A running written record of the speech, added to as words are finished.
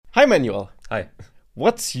Hi, Manuel. Hi.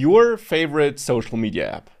 What's your favorite social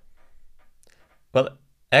media app? Well,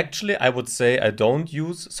 actually, I would say I don't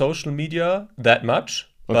use social media that much.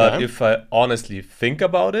 But Okay. if I honestly think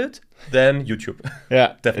about it, then YouTube.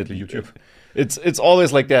 Yeah, Definitely YouTube. it's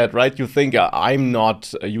always like that, right? You think I'm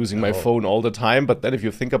not using my No. phone all the time, but then if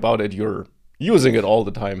you think about it, you're using it all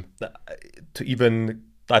the time. To even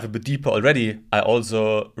dive a bit deeper already, I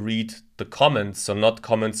also read the comments. So not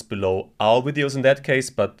comments below our videos in that case,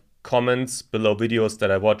 but comments below videos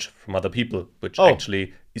that I watch from other people, which Oh.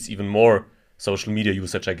 actually is even more social media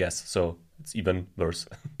usage, I guess. So it's even worse.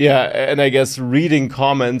 Yeah, and I guess reading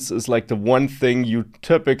comments is like the one thing you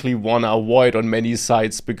typically want to avoid on many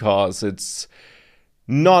sites because it's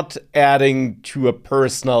not adding to a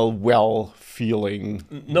personal well feeling.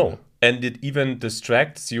 No. And it even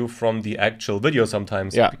distracts you from the actual video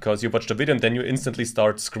sometimes. Yeah. Because you watch the video and then you instantly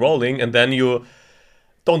start scrolling and then you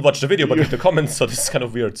don't watch the video but read the comments. So this is kind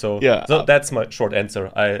of weird. So, Yeah. so that's my short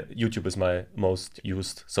answer. YouTube is my most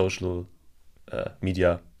used social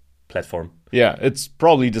media platform. Yeah, it's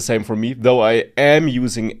probably the same for me, though I am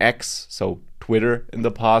using X, so Twitter, in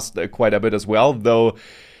the past quite a bit as well. Though,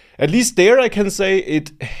 at least there I can say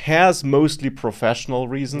it has mostly professional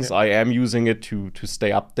reasons. Yeah. I am using it to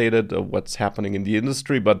stay updated of what's happening in the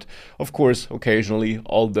industry. But of course, occasionally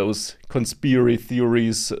all those conspiracy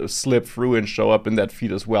theories slip through and show up in that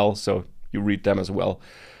feed as well. So you read them as well.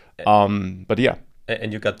 But yeah.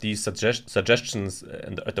 And you got these suggestions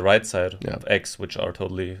at the right side of X, which are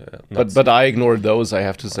totally nuts. But I ignored those, I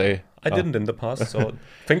have to say. I didn't in the past, so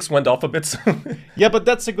things went off a bit. Yeah, but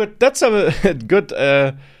that's a good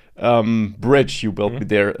bridge you built me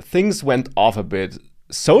there. Things went off a bit.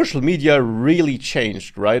 Social media really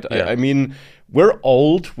changed, right? Yeah. I mean, we're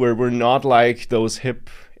old. We're not like those hip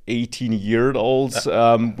 18-year-olds.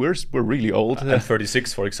 We're really old. I'm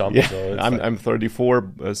 36, for example. Yeah, So it's I'm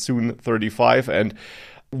 34, soon 35, and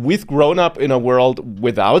we've grown up in a world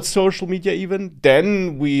without social media even.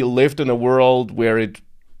 Then we lived in a world where it,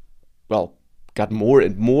 well, got more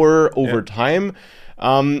and more over time.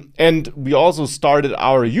 And we also started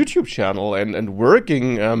our YouTube channel and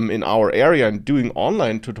working in our area and doing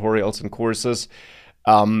online tutorials and courses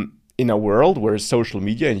in a world where social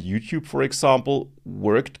media and YouTube, for example,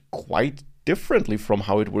 worked quite differently from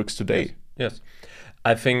how it works today. Yes.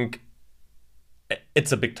 I think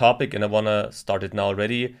it's a big topic and I want to start it now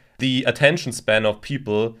already. The attention span of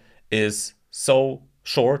people is so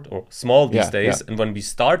short or small these days. And when we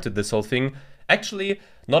started this whole thing, actually,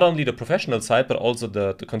 not only the professional side, but also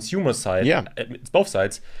the consumer side. Yeah. It's both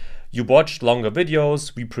sides. You watched longer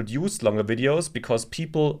videos, we produced longer videos because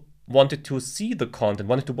people wanted to see the content,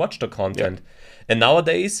 wanted to watch the content. And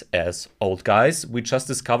nowadays, as old guys, we just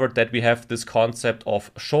discovered that we have this concept of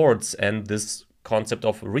shorts and this concept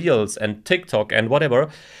of reels and TikTok and whatever.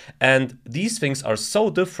 And these things are so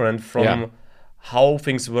different from how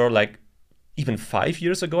things were like even 5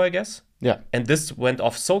 years ago, I guess. Yeah. And this went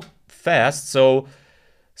off so fast. So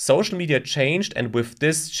social media changed, and with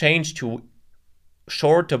this change to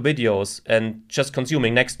shorter videos and just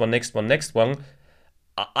consuming next one,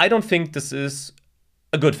 I don't think this is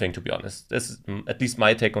a good thing, to be honest. This is at least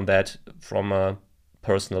my take on that from a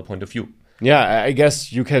personal point of view. Yeah, I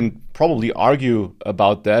guess you can probably argue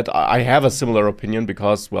about that. I have a similar opinion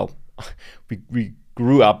because, well, we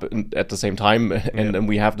grew up at the same time and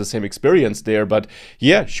we have the same experience there. But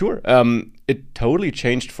yeah, sure. It totally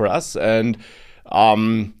changed for us. And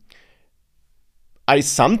I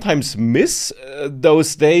sometimes miss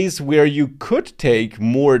those days where you could take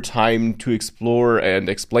more time to explore and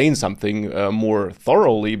explain something more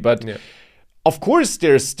thoroughly. But of course,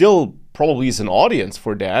 there still probably is an audience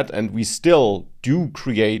for that, and we still do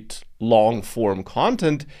create long-form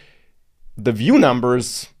content. The view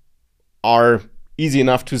numbers are easy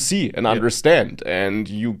enough to see and understand, and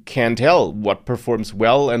you can tell what performs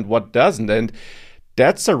well and what doesn't. And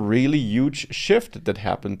that's a really huge shift that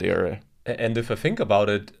happened there. And if I think about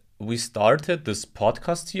it, we started this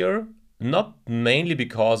podcast here not mainly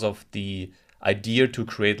because of the idea to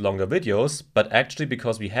create longer videos, but actually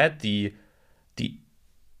because we had the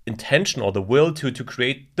intention or the will to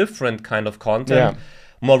create different kind of content,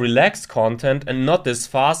 more relaxed content, and not this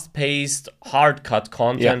fast-paced, hard-cut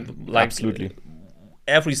content. Like absolutely.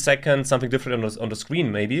 Every second something different on the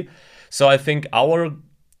screen, maybe. So I think our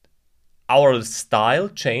style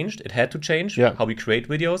changed. It had to change how we create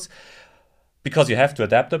videos. Because you have to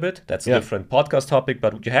adapt a bit. That's a different podcast topic,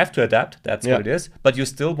 but you have to adapt. That's what it is. But you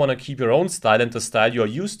still want to keep your own style and the style you're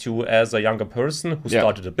used to as a younger person who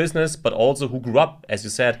started a business, but also who grew up, as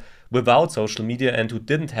you said, without social media and who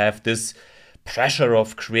didn't have this pressure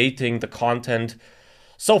of creating the content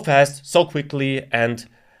so fast, so quickly. And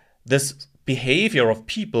this behavior of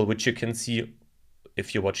people, which you can see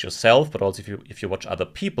if you watch yourself, but also if you watch other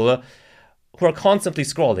people who are constantly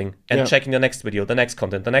scrolling and checking the next video, the next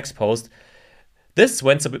content, the next post. This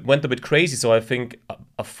went a bit crazy. So I think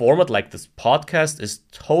a format like this podcast is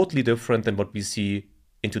totally different than what we see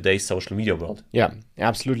in today's social media world. Yeah,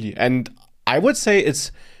 absolutely. And I would say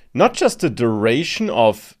it's not just the duration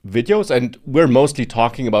of videos, and we're mostly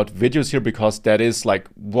talking about videos here because that is like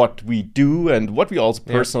what we do and what we also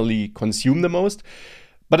personally consume the most.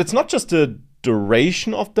 But it's not just the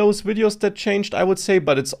duration of those videos that changed, I would say,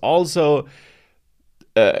 but it's also,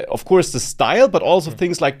 of course, the style, but also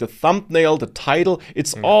things like the thumbnail, the title.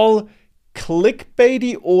 It's all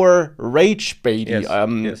clickbaity or rage-baity.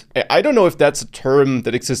 Yes. I don't know if that's a term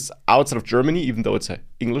that exists outside of Germany, even though it's an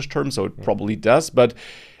English term, so it probably does. But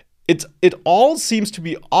it all seems to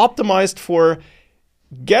be optimized for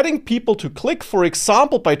getting people to click, for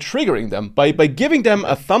example, by triggering them, by giving them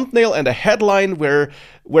a thumbnail and a headline where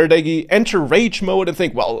they enter rage mode and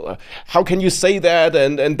think, well, how can you say that?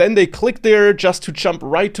 And then they click there just to jump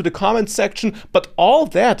right to the comment section. But all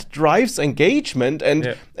that drives engagement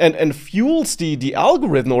and fuels the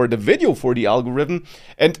algorithm or the video for the algorithm.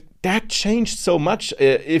 And that changed so much.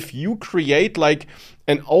 If you create like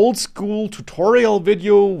an old school tutorial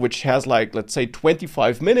video, which has like, let's say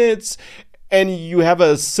 25 minutes, and you have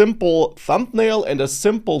a simple thumbnail and a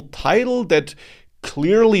simple title that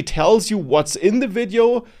clearly tells you what's in the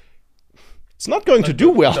video, it's not going to do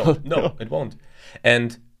well. No, it won't.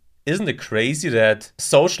 And isn't it crazy that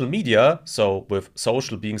social media, so with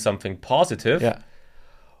social being something positive,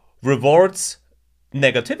 rewards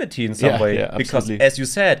negativity in some way? Because as you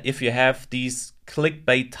said, if you have these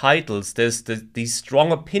clickbait titles, there's these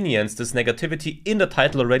strong opinions, this negativity in the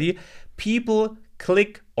title already, people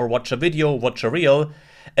click or watch a video, watch a reel,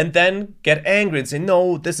 and then get angry and say,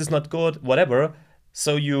 no, this is not good, whatever.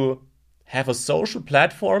 So you have a social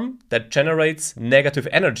platform that generates negative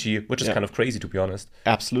energy, which is kind of crazy, to be honest.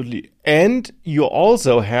 Absolutely. And you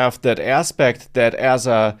also have that aspect that as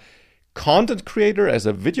a content creator, as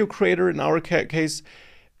a video creator in our case,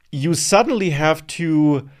 you suddenly have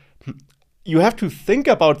to think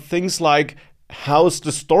about things like, how's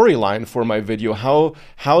the storyline for my video?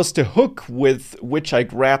 How's the hook with which I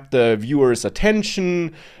grab the viewer's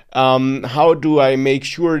attention? How do I make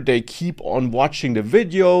sure they keep on watching the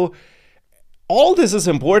video? All this is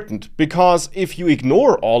important because if you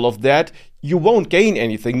ignore all of that, you won't gain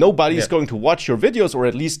anything. Nobody's going to watch your videos, or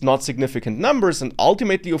at least not significant numbers. And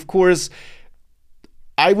ultimately, of course,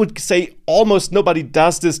 I would say almost nobody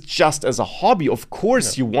does this just as a hobby. Of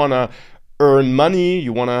course, you want to earn money,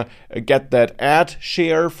 you want to get that ad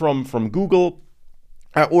share from Google,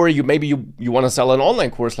 or you want to sell an online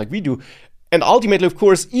course like we do. And ultimately, of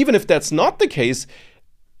course, even if that's not the case,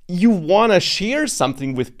 you want to share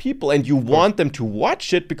something with people and you want them to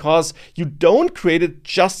watch it because you don't create it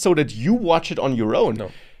just so that you watch it on your own.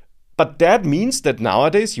 No. But that means that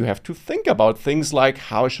nowadays you have to think about things like,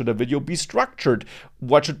 how should a video be structured?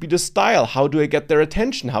 What should be the style? How do I get their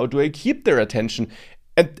attention? How do I keep their attention?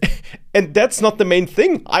 And that's not the main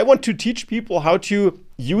thing. I want to teach people how to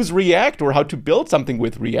use React or how to build something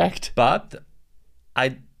with React. But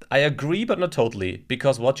I agree, but not totally.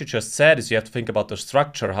 Because what you just said is you have to think about the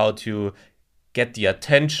structure, how to get the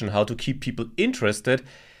attention, how to keep people interested.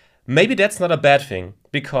 Maybe that's not a bad thing.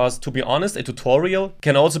 Because to be honest, a tutorial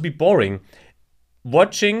can also be boring.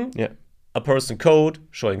 Watching a person code,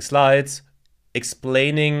 showing slides,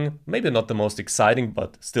 explaining maybe not the most exciting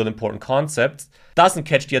but still important concepts doesn't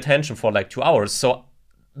catch the attention for like 2 hours. So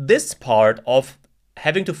this part of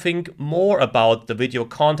having to think more about the video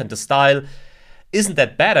content, the style, isn't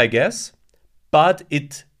that bad, I guess, but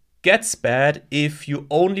it gets bad if you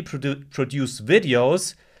only produce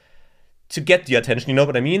videos to get the attention, you know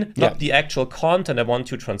what I mean? Not the actual content I want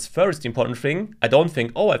to transfer is the important thing. I don't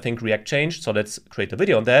think, I think React changed, so let's create a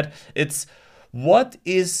video on that. It's what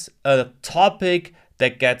is a topic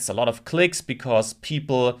that gets a lot of clicks because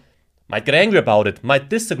people might get angry about it, might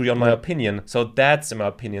disagree on my opinion. So that's, in my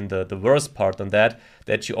opinion, the worst part on that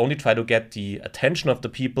you only try to get the attention of the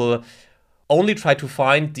people, only try to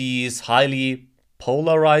find these highly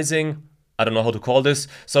polarizing, I don't know how to call this.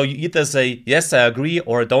 So you either say, yes, I agree,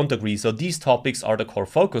 or I don't agree. So these topics are the core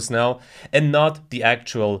focus now, and not the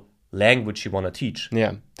actual language you want to teach.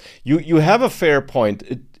 Yeah, you have a fair point.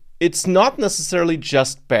 It's not necessarily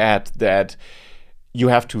just bad that you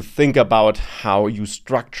have to think about how you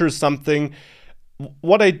structure something.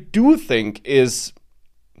 What I do think is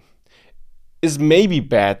maybe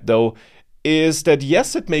bad, though, is that,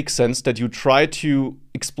 yes, it makes sense that you try to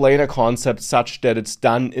explain a concept such that it's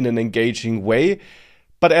done in an engaging way,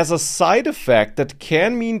 But as a side effect, that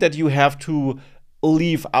can mean that you have to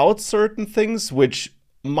leave out certain things, which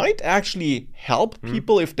might actually help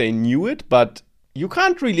people if they knew it, but you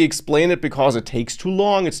can't really explain it because it takes too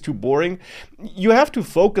long, it's too boring. You have to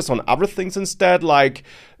focus on other things instead, like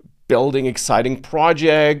building exciting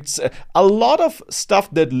projects, a lot of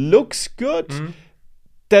stuff that looks good,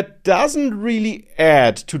 that doesn't really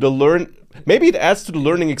add to the maybe it adds to the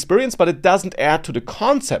learning experience, but it doesn't add to the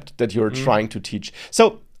concept that you're trying to teach.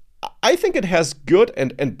 So I think it has good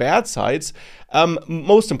and bad sides.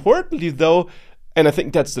 Most importantly, though, and I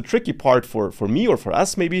think that's the tricky part for me or for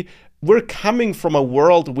us maybe, we're coming from a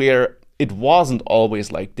world where it wasn't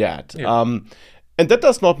always like that. Yeah. And that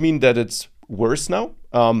does not mean that it's worse now.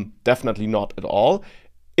 Definitely not at all.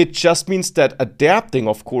 It just means that adapting,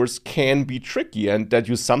 of course, can be tricky, and that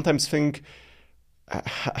you sometimes think,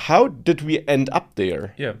 how did we end up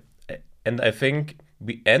there? Yeah. And I think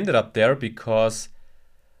we ended up there because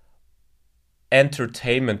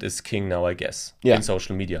entertainment is king now, I guess, in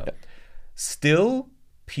social media. Yeah. Still,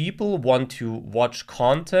 people want to watch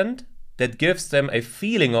content that gives them a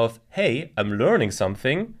feeling of, hey, I'm learning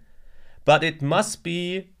something, but it must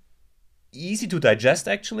be easy to digest,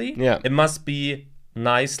 actually. Yeah. It must be a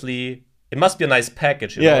nice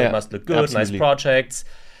package. It must look good, absolutely. Nice projects,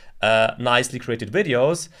 nicely created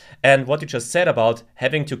videos. And what you just said about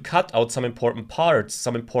having to cut out some important parts,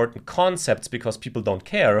 some important concepts because people don't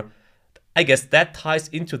care, I guess that ties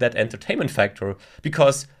into that entertainment factor,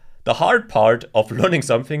 because the hard part of learning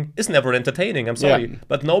something is never entertaining. I'm sorry,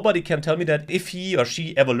 but nobody can tell me that if he or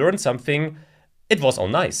she ever learned something, it was all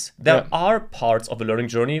nice. There are parts of the learning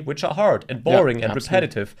journey which are hard and boring and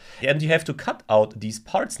repetitive. And you have to cut out these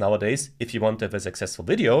parts nowadays if you want to have a successful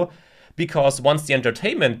video, because once the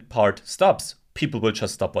entertainment part stops, people will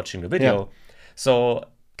just stop watching the video. Yeah. So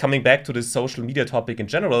coming back to this social media topic in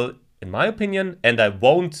general, in my opinion, and I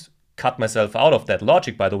won't cut myself out of that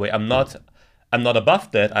logic, by the way, I'm not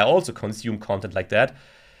above that. I also consume content like that.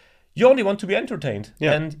 You only want to be entertained.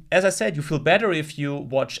 Yeah. And as I said, you feel better if you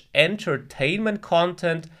watch entertainment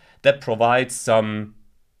content that provides some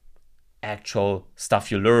actual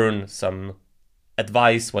stuff you learn, some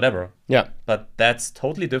advice, whatever. Yeah. But that's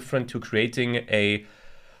totally different to creating a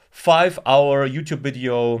 5-hour YouTube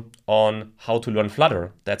video on how to learn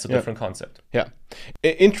Flutter. That's a different concept. Yeah.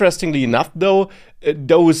 Interestingly enough, though,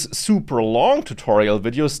 those super long tutorial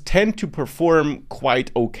videos tend to perform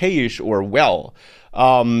quite okayish or well.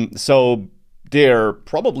 So there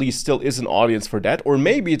probably still is an audience for that, or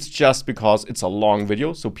maybe it's just because it's a long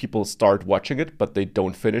video, so people start watching it, but they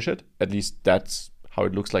don't finish it. At least that's how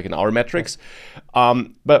it looks like in our metrics.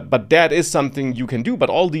 But that is something you can do. But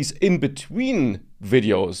all these in-between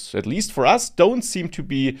videos, at least for us, don't seem to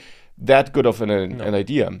be that good of an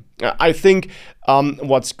idea. I think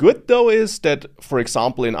what's good, though, is that, for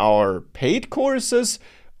example, in our paid courses,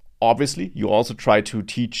 obviously, you also try to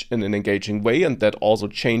teach in an engaging way, and that also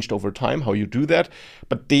changed over time how you do that.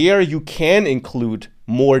 But there you can include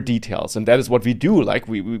more details, and that is what we do. Like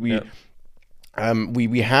we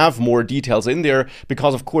have more details in there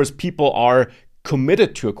because, of course, people are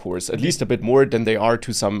committed to a course at least a bit more than they are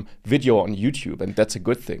to some video on YouTube, and that's a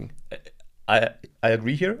good thing. I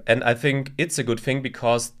agree here, and I think it's a good thing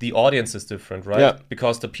because the audience is different, right? Yeah.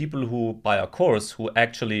 Because the people who buy a course, who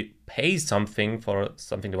actually pay something for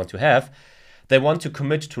something they want to have, they want to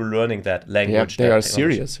commit to learning that language. Yeah, they are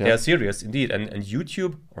serious. Yeah. They are serious, indeed. And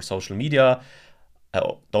YouTube or social media, I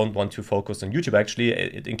don't want to focus on YouTube, actually.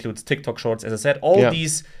 It includes TikTok Shorts, as I said. All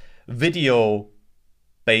these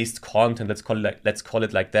video-based content, let's call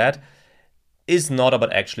it like that, is not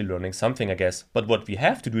about actually learning something, I guess. But what we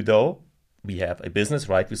have to do, though, we have a business,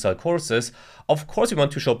 right? We sell courses. Of course, we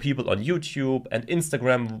want to show people on YouTube and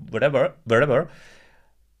Instagram, wherever.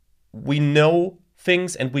 We know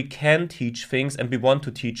things and we can teach things and we want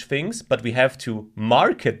to teach things, but we have to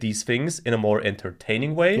market these things in a more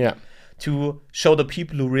entertaining way to show the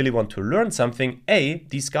people who really want to learn something,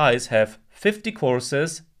 these guys have 50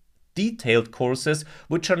 courses, detailed courses,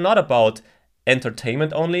 which are not about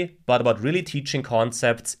entertainment only, but about really teaching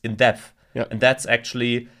concepts in depth. Yeah. And that's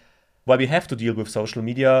actually why we have to deal with social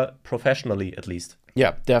media professionally, at least.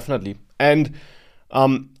 Yeah, definitely. And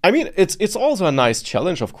I mean, it's also a nice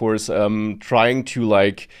challenge, of course, trying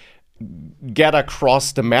to get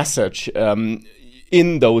across the message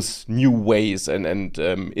in those new ways and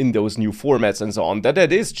in those new formats and so on.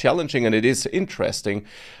 That is challenging and it is interesting.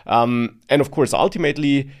 And of course,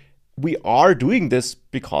 ultimately, we are doing this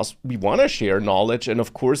because we want to share knowledge. And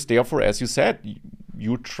of course, therefore, as you said,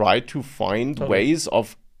 you try to find ways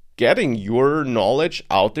of getting your knowledge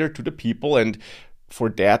out there to the people. And for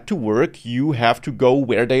that to work, you have to go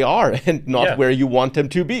where they are and not where you want them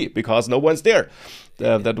to be, because no one's there.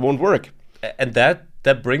 That won't work. And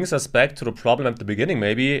that brings us back to the problem at the beginning,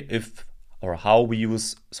 maybe, or how we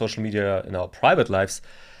use social media in our private lives.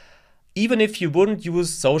 Even if you wouldn't use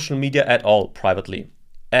social media at all privately,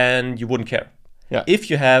 and you wouldn't care. Yeah. If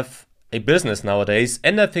you have a business nowadays,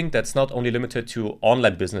 and I think that's not only limited to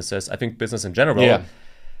online businesses, I think business in general,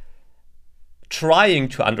 trying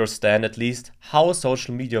to understand at least how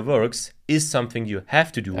social media works is something you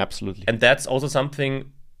have to do. Absolutely. And that's also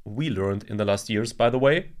something we learned in the last years, by the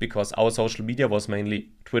way, because our social media was mainly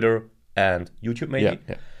Twitter and YouTube mainly.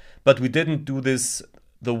 Yeah. But we didn't do this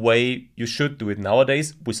the way you should do it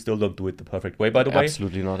nowadays. We still don't do it the perfect way, by the way.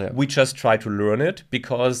 Absolutely not. Yeah. We just try to learn it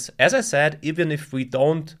because, as I said, even if we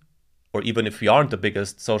don't, or even if we aren't the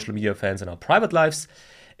biggest social media fans in our private lives,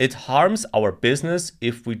 it harms our business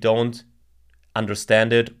if we don't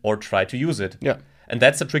understand it or try to use it. Yeah. And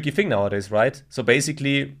that's a tricky thing nowadays, right? So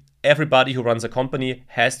basically, everybody who runs a company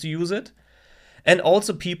has to use it. And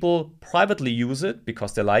also people privately use it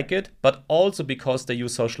because they like it, but also because they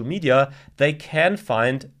use social media, they can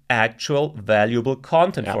find actual valuable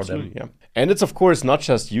content for them. Yeah. And it's, of course, not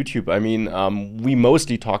just YouTube. I mean, we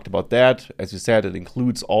mostly talked about that. As you said, it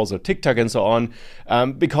includes also TikTok and so on,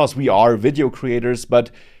 because we are video creators. But,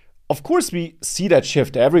 of course, we see that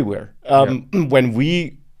shift everywhere. When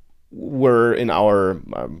we were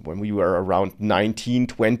when we were around 19,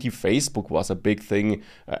 20, Facebook was a big thing.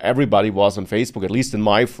 Everybody was on Facebook, at least in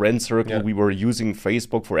my friend circle. We were using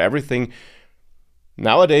Facebook for everything.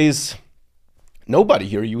 Nowadays, nobody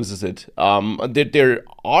here uses it. There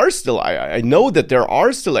are still, I know that there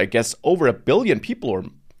are still, I guess, over 1 billion people, or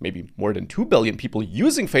maybe more than 2 billion people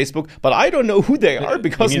using Facebook, but I don't know who they are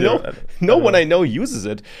because no one I know uses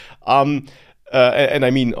it. And I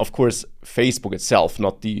mean, of course, Facebook itself,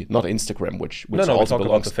 not Instagram, which also belongs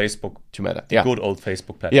about the Facebook to Meta. The good old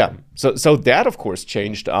Facebook platform. Yeah. So that, of course,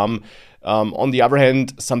 changed. On the other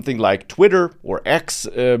hand, something like Twitter or X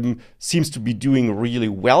seems to be doing really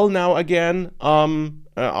well now again,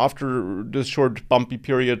 after this short bumpy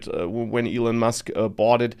period when Elon Musk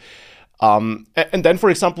bought it. And then, for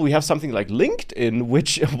example, we have something like LinkedIn,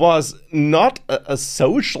 which was not a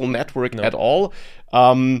social network at all.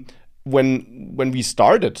 When we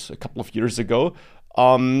started a couple of years ago,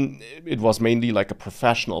 it was mainly like a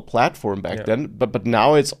professional platform back then. But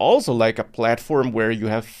now it's also like a platform where you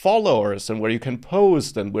have followers and where you can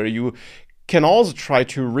post and where you can also try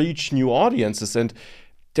to reach new audiences. And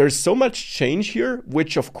there's so much change here,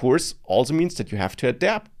 which of course also means that you have to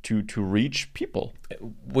adapt to reach people.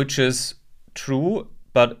 Which is true,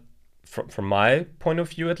 but from my point of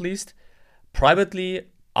view at least, privately,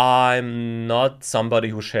 I'm not somebody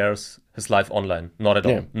who shares his life online. Not at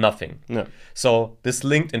all. Nothing. No. So this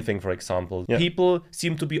LinkedIn thing, for example, people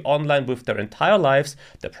seem to be online with their entire lives,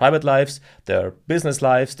 their private lives, their business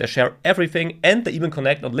lives. They share everything, and they even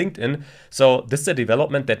connect on LinkedIn. So this is a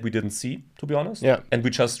development that we didn't see, to be honest. Yeah. And we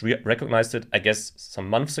just recognized it, I guess, some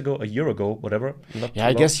months ago, a year ago, whatever.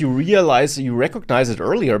 I guess you recognize it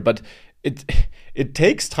earlier, but it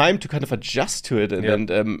takes time to kind of adjust to it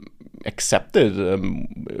and accept it,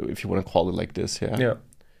 if you want to call it like this.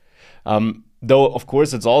 Though, of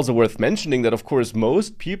course, it's also worth mentioning that, of course,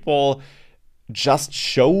 most people just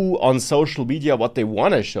show on social media what they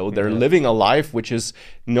want to show. They're living a life which is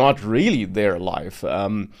not really their life.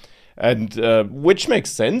 And which makes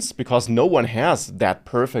sense because no one has that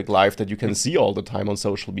perfect life that you can see all the time on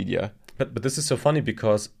social media. But this is so funny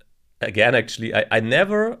because, again, actually, I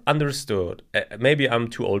never understood, maybe I'm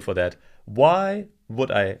too old for that, why would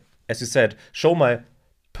I, as you said, show my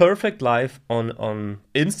perfect life on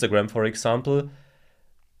Instagram, for example,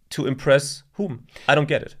 to impress whom? I don't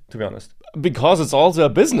get it, to be honest. Because it's also a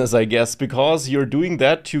business, I guess, because you're doing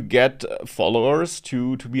that to get followers,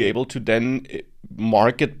 to be able to then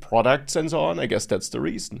market products and so on. I guess that's the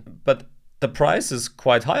reason. But the price is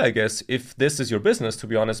quite high, I guess, if this is your business, to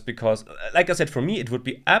be honest, because, like I said, for me, it would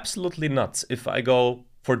be absolutely nuts if I go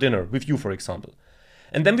for dinner with you, for example.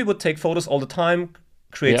 And then we would take photos all the time,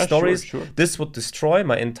 create stories. Sure. This would destroy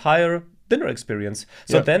my entire dinner experience.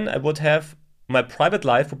 So then I would have my private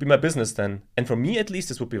life would be my business then. And for me, at least,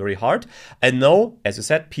 this would be very hard. I know, as you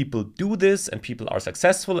said, people do this and people are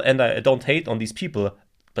successful, and I don't hate on these people.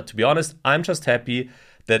 But to be honest, I'm just happy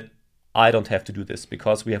that I don't have to do this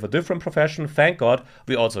because we have a different profession. Thank God.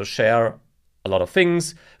 We also share a lot of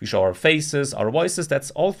things. We show our faces, our voices.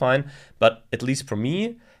 That's all fine. But at least for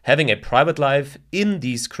me, having a private life in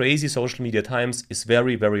these crazy social media times is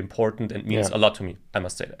very, very important and means a lot to me. I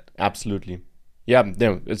must say that. Absolutely. Yeah,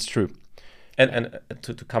 no, it's true. And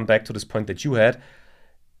to come back to this point that you had,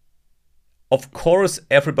 of course,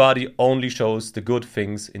 everybody only shows the good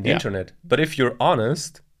things in the Yeah. internet. But if you're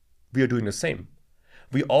honest, we are doing the same.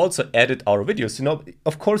 We also edit our videos.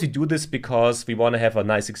 Of course, we do this because we want to have a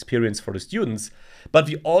nice experience for the students. But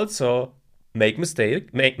we also make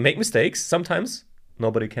mistakes sometimes.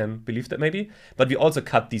 Nobody can believe that maybe. But we also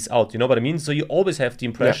cut these out. You know what I mean? So you always have the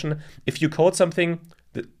impression, if you code something,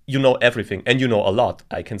 you know everything. And you know a lot.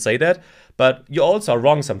 I can say that. But you also are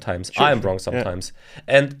wrong sometimes. Sure. I am wrong sometimes.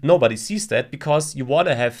 And nobody sees that because you want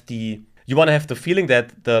to have the feeling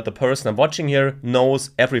that the person I'm watching here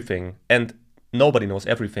knows everything. And nobody knows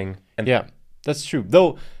everything. And Yeah, that's true.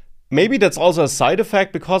 Though maybe that's also a side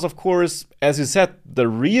effect because, of course, as you said, the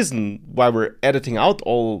reason why we're editing out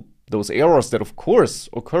all those errors that, of course,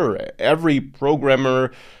 occur. Every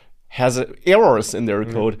programmer has errors in their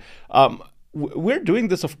code. We're doing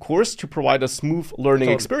this, of course, to provide a smooth learning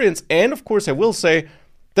experience. And, of course, I will say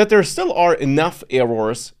that there still are enough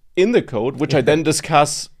errors in the code, which I then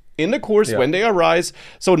discuss in the course when they arise.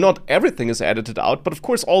 So not everything is edited out, but of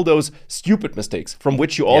course all those stupid mistakes from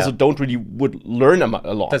which you also don't really would learn a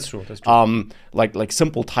lot. That's true. That's true. Like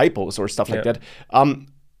simple typos or stuff like that.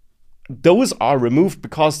 Those are removed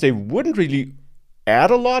because they wouldn't really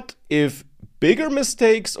add a lot. If bigger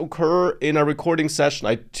mistakes occur in a recording session,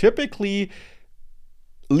 I typically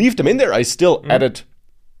leave them in there. I still edit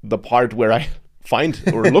the part where I find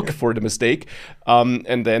or look for the mistake,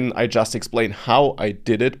 and then I just explain how I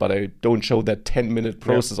did it, but I don't show that 10-minute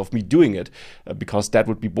process of me doing it because that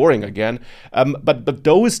would be boring again. But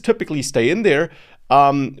those typically stay in there.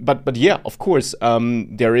 But yeah, of course,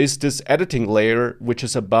 there is this editing layer which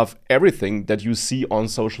is above everything that you see on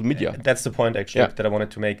social media. That's the point actually that I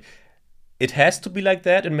wanted to make. It has to be like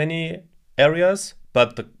that in many areas,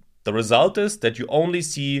 but the result is that you only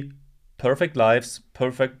see perfect lives,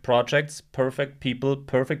 perfect projects, perfect people,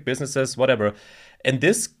 perfect businesses, whatever. And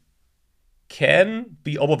this can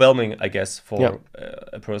be overwhelming, I guess, for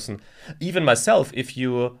a person. Even myself, if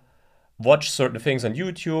you watch certain things on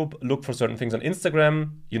YouTube, look for certain things on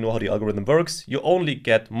Instagram, you know how the algorithm works, you only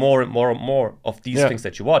get more and more and more of these things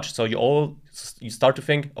that you watch. So you start to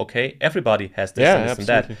think, okay, everybody has this and this and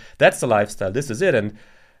that. That's the lifestyle, this is it. And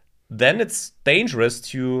then it's dangerous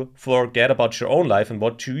to forget about your own life and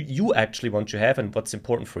what you actually want to have and what's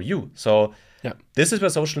important for you. So this is where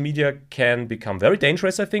social media can become very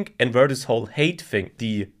dangerous, I think, and where this whole hate thing,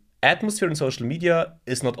 the atmosphere in social media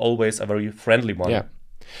is not always a very friendly one. Yeah.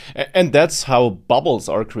 And that's how bubbles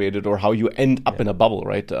are created, or how you end up in a bubble,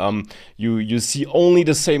 right? You see only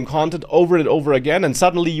the same content over and over again, and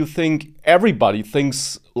suddenly you think everybody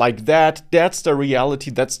thinks like that. That's the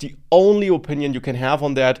reality. That's the only opinion you can have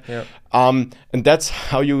on that. Yeah. And that's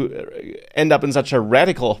how you end up in such a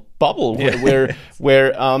radical bubble where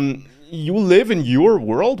you live in your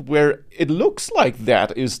world where it looks like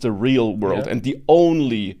that is the real world and the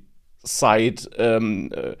only side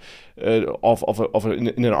in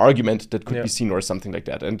an argument that could be seen or something like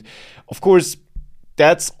that. And of course,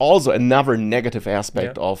 that's also another negative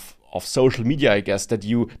aspect of social media, I guess,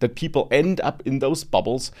 that people end up in those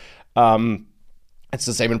bubbles. It's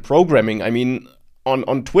the same in programming. I mean,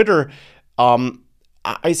 on Twitter,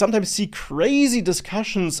 I sometimes see crazy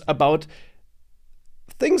discussions about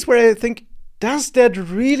things where I think, does that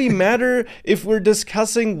really matter if we're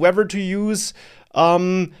discussing whether to use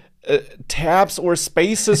tabs or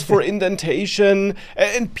spaces for indentation?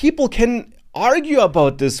 And people can argue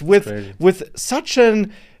about this with such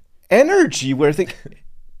an energy where I think,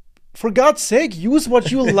 for God's sake, use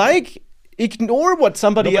what you like. Ignore what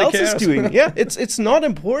somebody else is doing. Yeah, it's not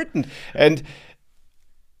important. And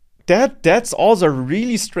that's also a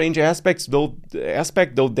really strange aspect, though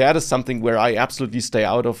that is something where I absolutely stay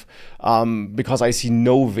out of, because I see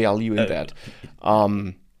no value in that.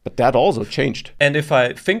 But that also changed. And if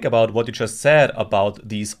I think about what you just said about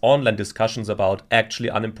these online discussions about actually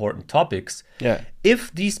unimportant topics,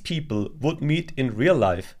 if these people would meet in real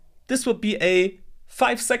life, this would be a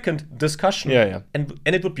 5-second discussion, and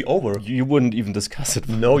it would be over. You wouldn't even discuss it.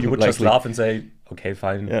 No, you would just laugh and say, okay,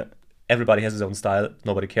 fine. Yeah. Everybody has his own style.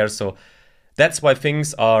 Nobody cares. So that's why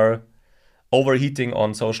things are overheating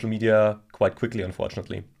on social media quite quickly,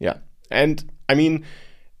 unfortunately. Yeah. And I mean,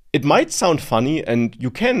 it might sound funny, and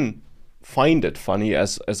you can find it funny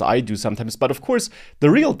as I do sometimes. But of course, the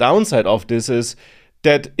real downside of this is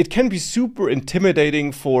that it can be super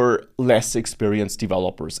intimidating for less experienced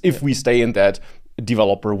developers if we stay in that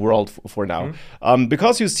developer world for now.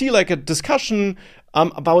 Because you see like a discussion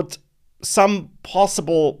about some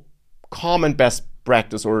possible common best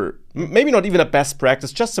practice, or maybe not even a best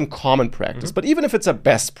practice, just some common practice. But even if it's a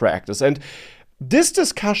best practice, and this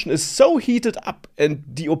discussion is so heated up, and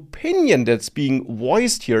the opinion that's being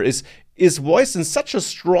voiced here is is voiced in such a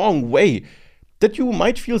strong way that you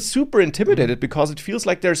might feel super intimidated because it feels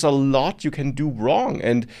like there's a lot you can do wrong.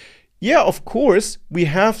 And yeah, of course, we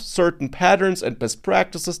have certain patterns and best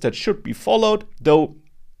practices that should be followed, though,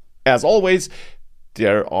 as always,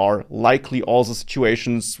 there are likely also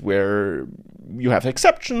situations where you have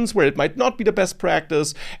exceptions, where it might not be the best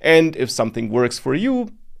practice. And if something works for you,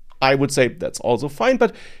 I would say that's also fine.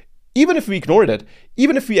 But even if we ignore that,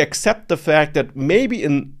 even if we accept the fact that maybe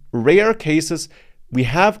in rare cases, we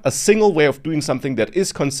have a single way of doing something that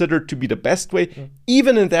is considered to be the best way,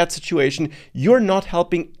 even in that situation, you're not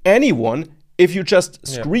helping anyone if you just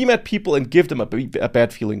scream at people and give them a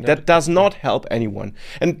bad feeling. That does not help anyone.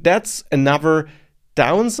 And that's another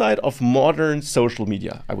downside of modern social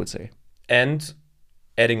media, I would say. And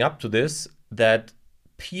adding up to this, that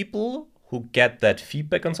people who get that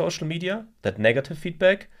feedback on social media, that negative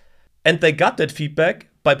feedback, and they got that feedback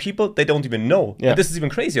by people they don't even know. Yeah. And this is even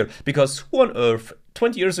crazier, because who on earth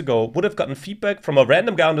 20 years ago would have gotten feedback from a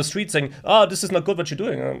random guy on the street saying, this is not good what you're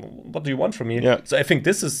doing. What do you want from me? Yeah. So I think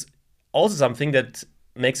this is also something that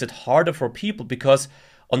makes it harder for people, because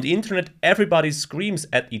on the internet, everybody screams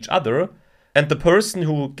at each other. And the person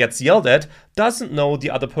who gets yelled at doesn't know the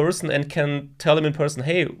other person and can tell him in person,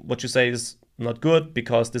 hey, what you say is not good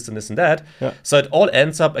because this and this and that. Yeah. So it all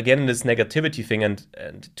ends up again in this negativity thing. And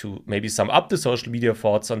to maybe sum up the social media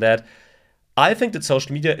thoughts on that, I think that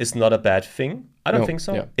social media is not a bad thing. I don't think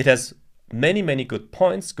so. Yeah. It has many, many good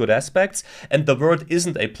points, good aspects, and the world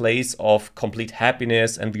isn't a place of complete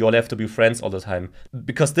happiness and we all have to be friends all the time.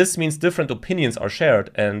 Because this means different opinions are shared,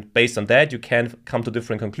 and based on that, you can come to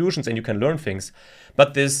different conclusions and you can learn things.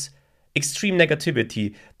 But this extreme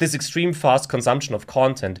negativity, this extreme fast consumption of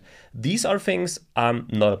content, these are things I'm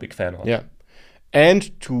not a big fan of. Yeah.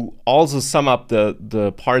 And to also sum up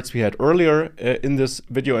the parts we had earlier in this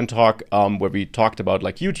video and talk, where we talked about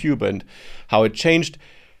like YouTube and how it changed,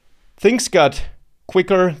 things got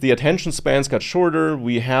quicker, the attention spans got shorter.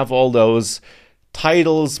 We have all those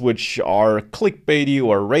titles which are clickbaity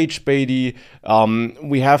or rage-baity.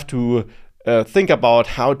 We have to think about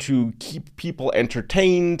how to keep people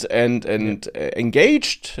entertained and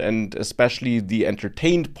engaged, and especially the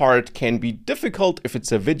entertained part can be difficult if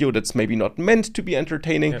it's a video that's maybe not meant to be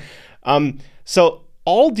entertaining. So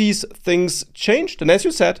all these things changed, and as you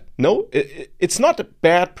said, no, it's not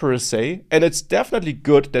bad per se, and it's definitely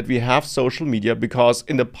good that we have social media, because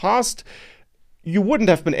in the past, you wouldn't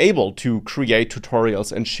have been able to create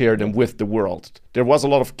tutorials and share them with the world. There was a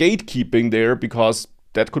lot of gatekeeping there, because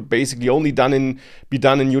that could basically only be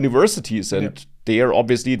done in universities, and there,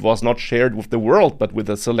 obviously, it was not shared with the world, but with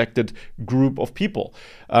a selected group of people.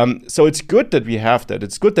 So it's good that we have that.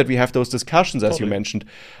 It's good that we have those discussions, as you mentioned.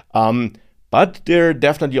 But there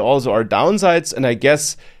definitely also are downsides, and I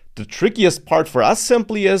guess the trickiest part for us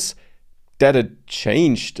simply is that it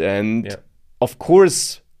changed. And of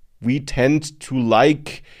course, we tend to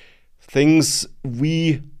like things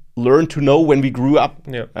we learned to know when we grew up,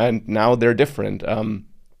 and now they're different.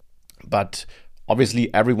 But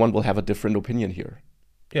obviously, everyone will have a different opinion here.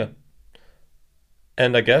 Yeah.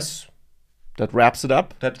 And I guess that wraps it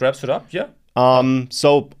up.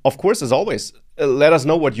 So, of course, as always, let us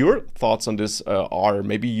know what your thoughts on this are.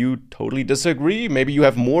 Maybe you totally disagree. Maybe you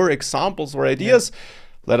have more examples or ideas.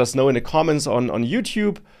 Let us know in the comments on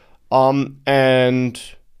YouTube. And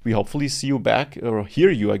we hopefully see you back or hear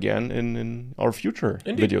you again in our future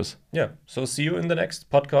videos. Yeah. So see you in the next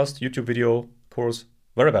podcast, YouTube video, course,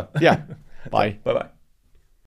 wherever. Yeah. Bye. Bye-bye.